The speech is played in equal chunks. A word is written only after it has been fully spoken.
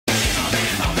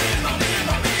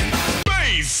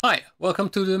Hi, welcome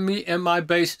to the Me and My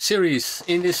Bass series.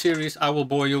 In this series I will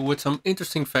bore you with some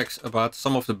interesting facts about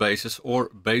some of the basses or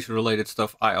bass related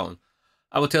stuff I own.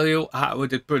 I will tell you how I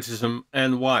did purchase them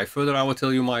and why. Further I will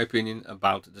tell you my opinion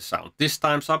about the sound. This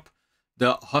time's up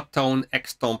the Hotone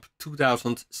Xtomp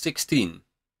 2016.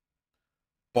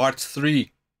 Part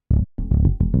 3.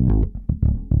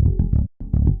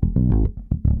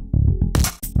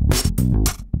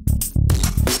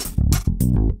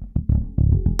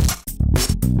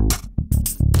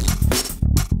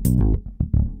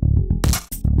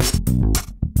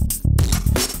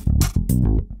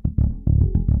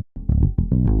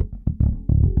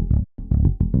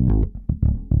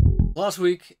 Last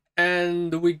week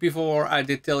and the week before I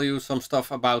did tell you some stuff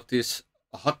about this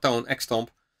Hotone Xtomp.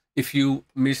 If you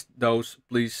missed those,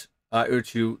 please, I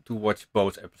urge you to watch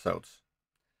both episodes.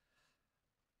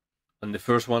 In the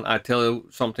first one I tell you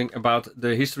something about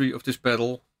the history of this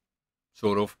pedal,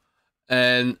 sort of.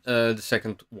 And the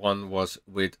second one was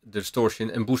with distortion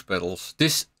and boost pedals.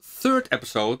 This third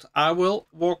episode I will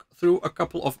walk through a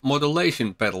couple of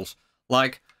modulation pedals,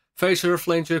 like phaser,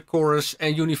 flanger, chorus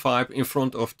and univibe in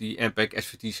front of the MPEG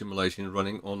SVT simulation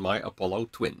running on my Apollo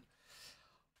Twin.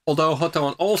 Although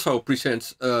Hotone also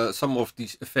presents some of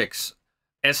these effects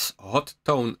as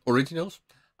Hotone originals,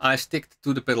 I stick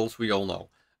to the pedals we all know,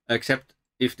 except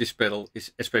if this pedal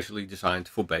is especially designed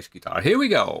for bass guitar. Here we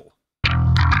go!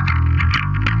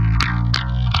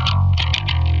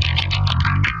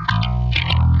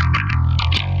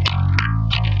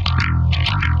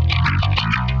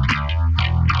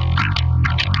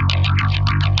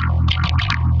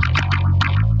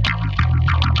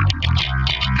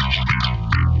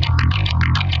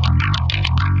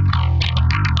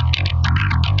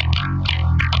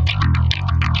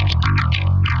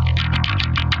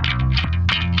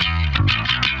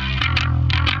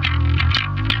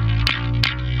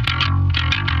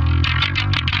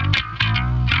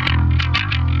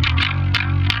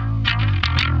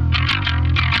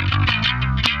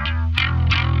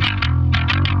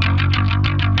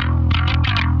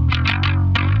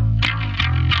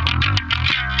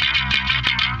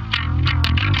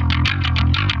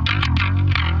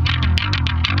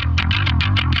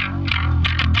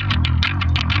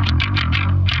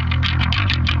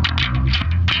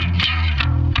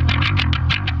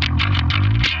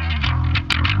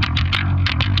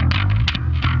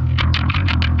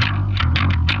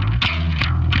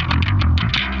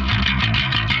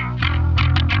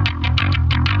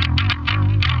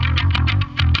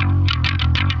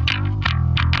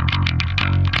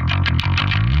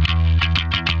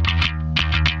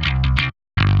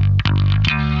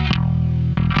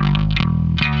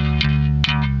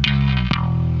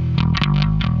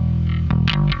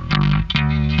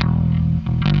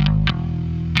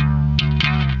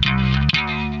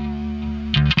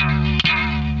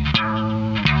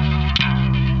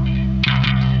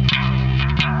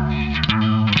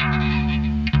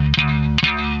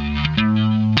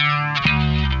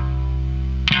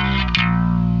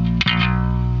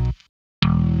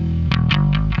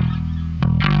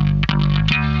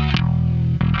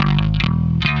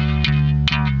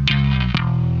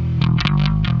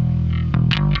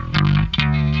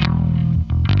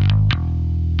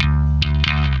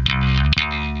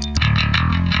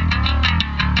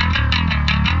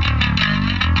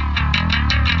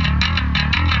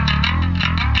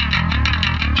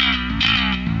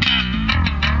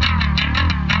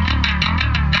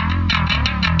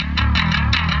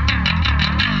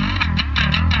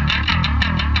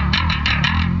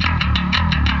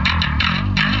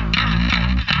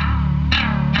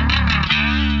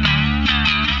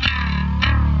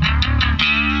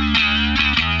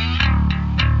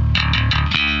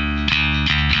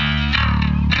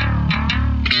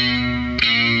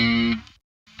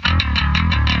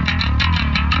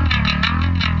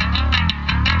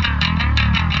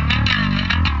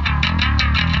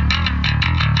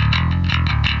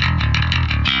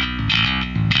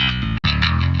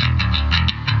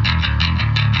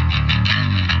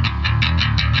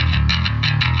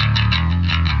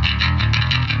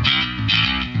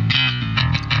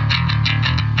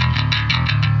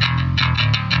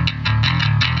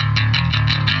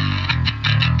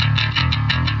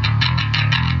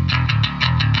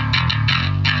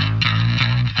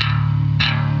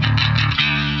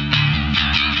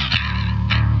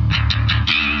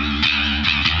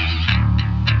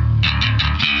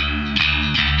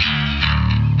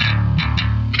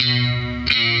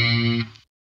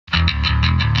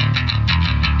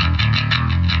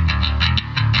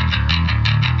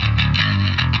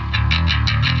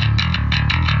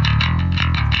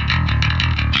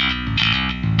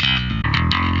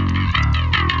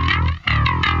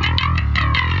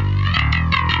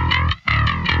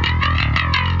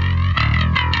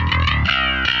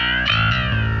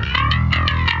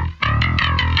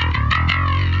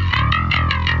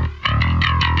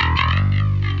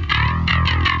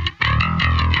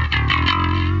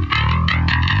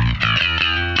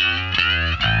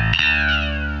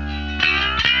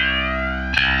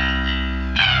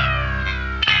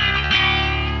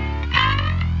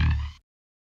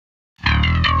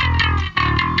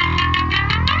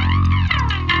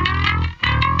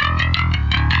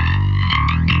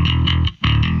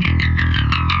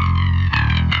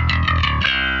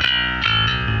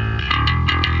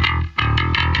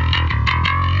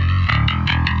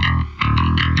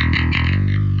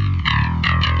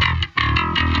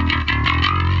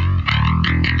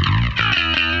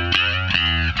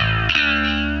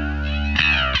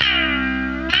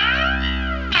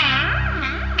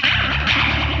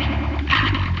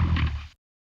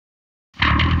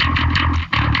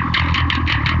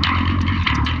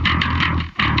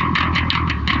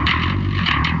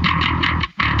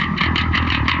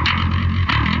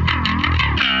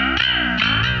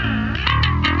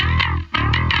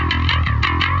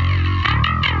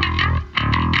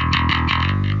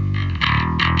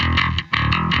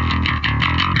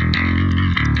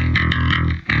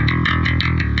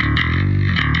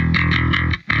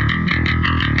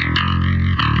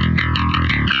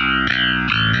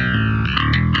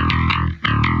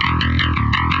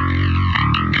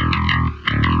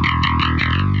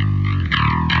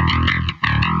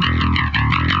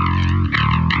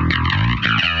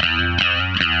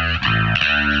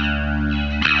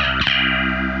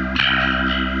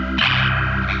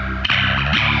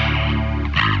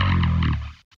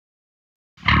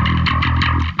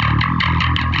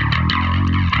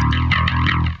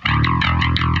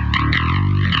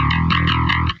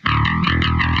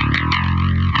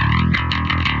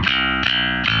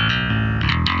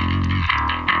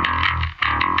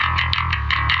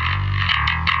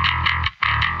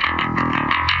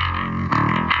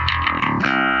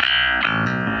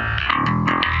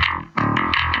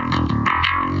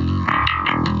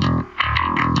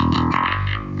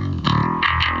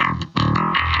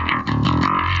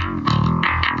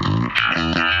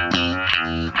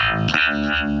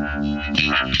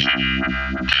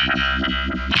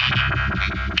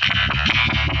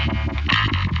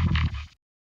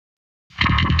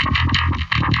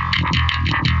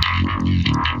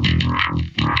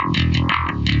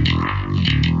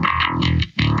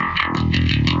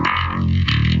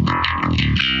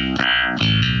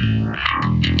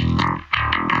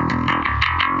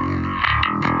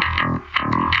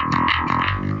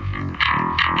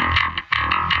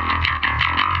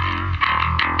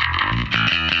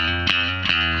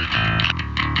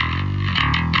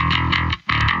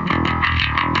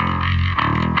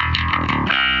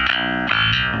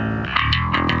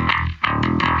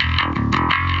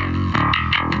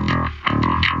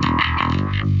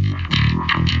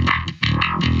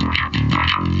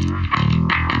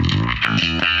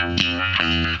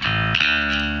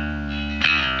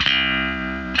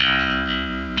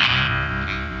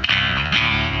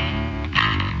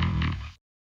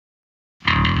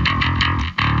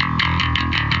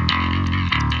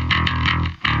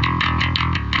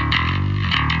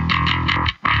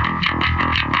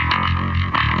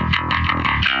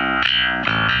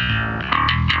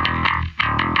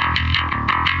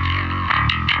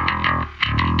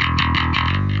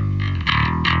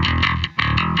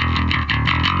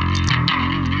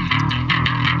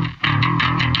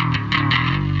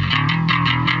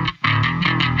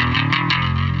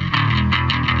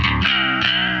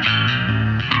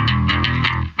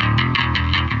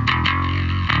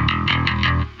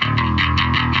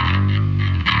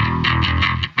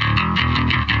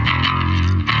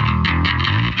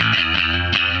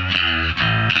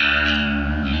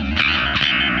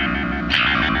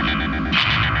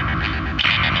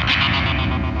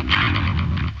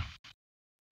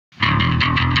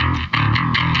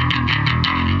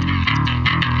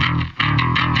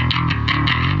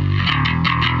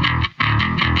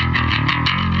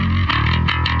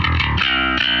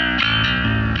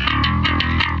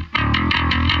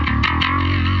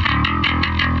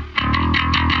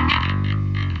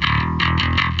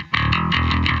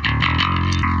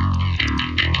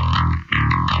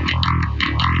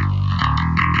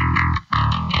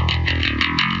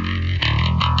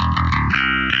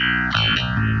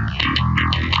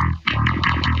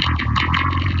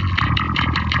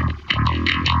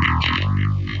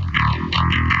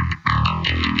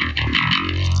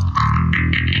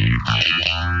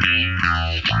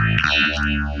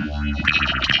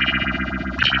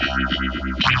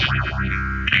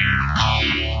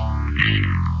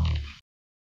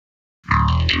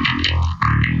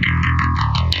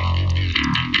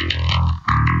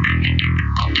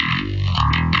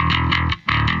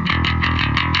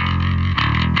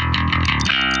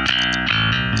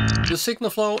 The signal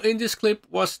flow in this clip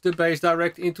was the base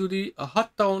direct into the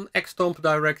Hotone Xtomp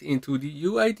direct into the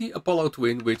UAD Apollo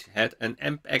Twin, which had an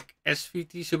MPEG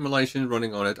SVT simulation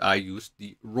running on it. I used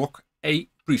the Rock A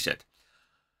preset.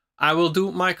 I will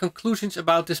do my conclusions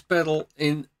about this pedal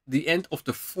in the end of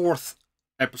the 4th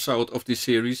episode of this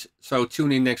series, so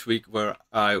tune in next week where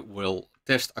I will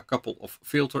test a couple of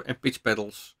filter and pitch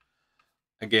pedals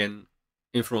again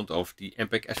in front of the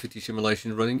MPEG SVT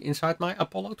simulation running inside my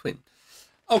Apollo Twin.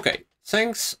 Okay,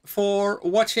 thanks for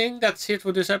watching. That's it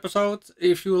for this episode.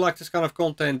 If you like this kind of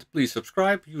content, please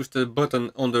subscribe. Use the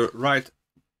button on the right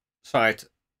side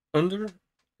under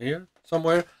here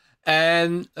somewhere.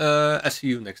 And I'll see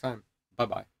you next time. Bye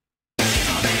bye.